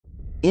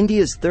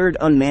India's third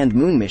unmanned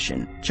moon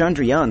mission,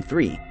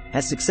 Chandrayaan-3,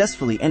 has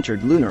successfully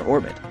entered lunar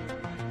orbit.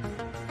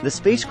 The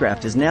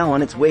spacecraft is now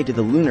on its way to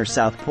the lunar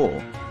South Pole,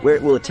 where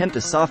it will attempt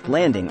a soft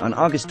landing on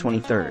August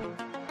 23.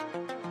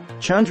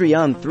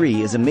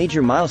 Chandrayaan-3 is a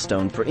major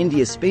milestone for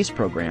India's space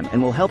program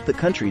and will help the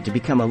country to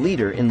become a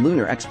leader in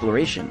lunar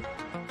exploration.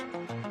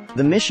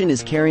 The mission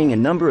is carrying a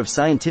number of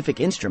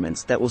scientific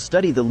instruments that will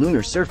study the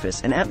lunar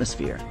surface and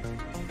atmosphere.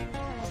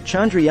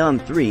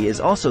 Chandrayaan-3 is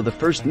also the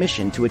first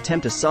mission to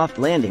attempt a soft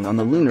landing on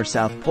the lunar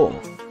South Pole,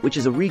 which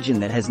is a region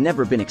that has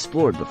never been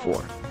explored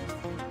before.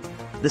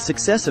 The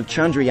success of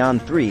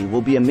Chandrayaan-3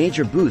 will be a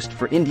major boost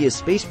for India's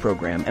space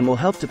program and will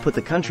help to put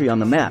the country on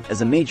the map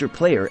as a major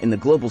player in the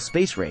global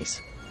space race.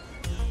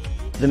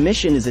 The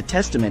mission is a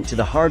testament to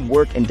the hard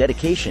work and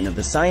dedication of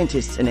the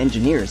scientists and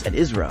engineers at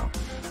ISRO.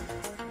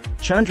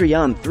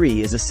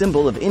 Chandrayaan-3 is a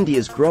symbol of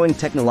India's growing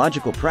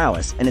technological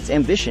prowess and its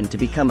ambition to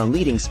become a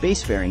leading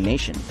spacefaring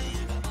nation.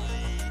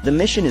 The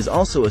mission is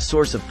also a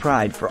source of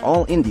pride for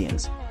all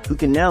Indians, who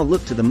can now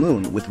look to the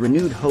moon with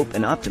renewed hope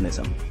and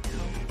optimism.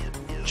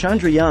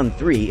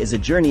 Chandrayaan-3 is a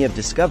journey of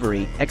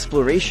discovery,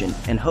 exploration,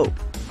 and hope.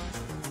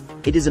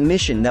 It is a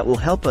mission that will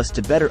help us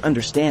to better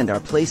understand our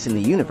place in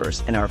the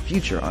universe and our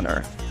future on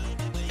Earth.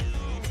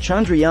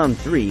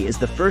 Chandrayaan-3 is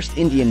the first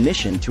Indian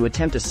mission to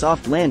attempt a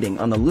soft landing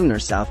on the lunar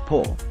South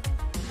Pole.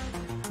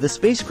 The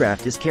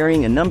spacecraft is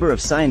carrying a number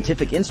of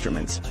scientific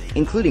instruments,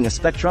 including a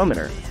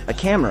spectrometer, a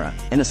camera,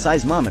 and a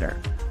seismometer.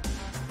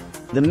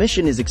 The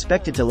mission is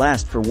expected to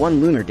last for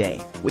 1 lunar day,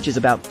 which is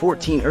about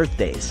 14 Earth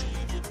days.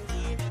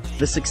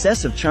 The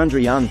success of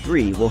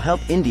Chandrayaan-3 will help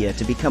India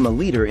to become a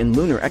leader in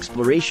lunar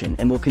exploration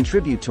and will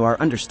contribute to our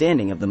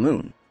understanding of the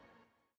moon.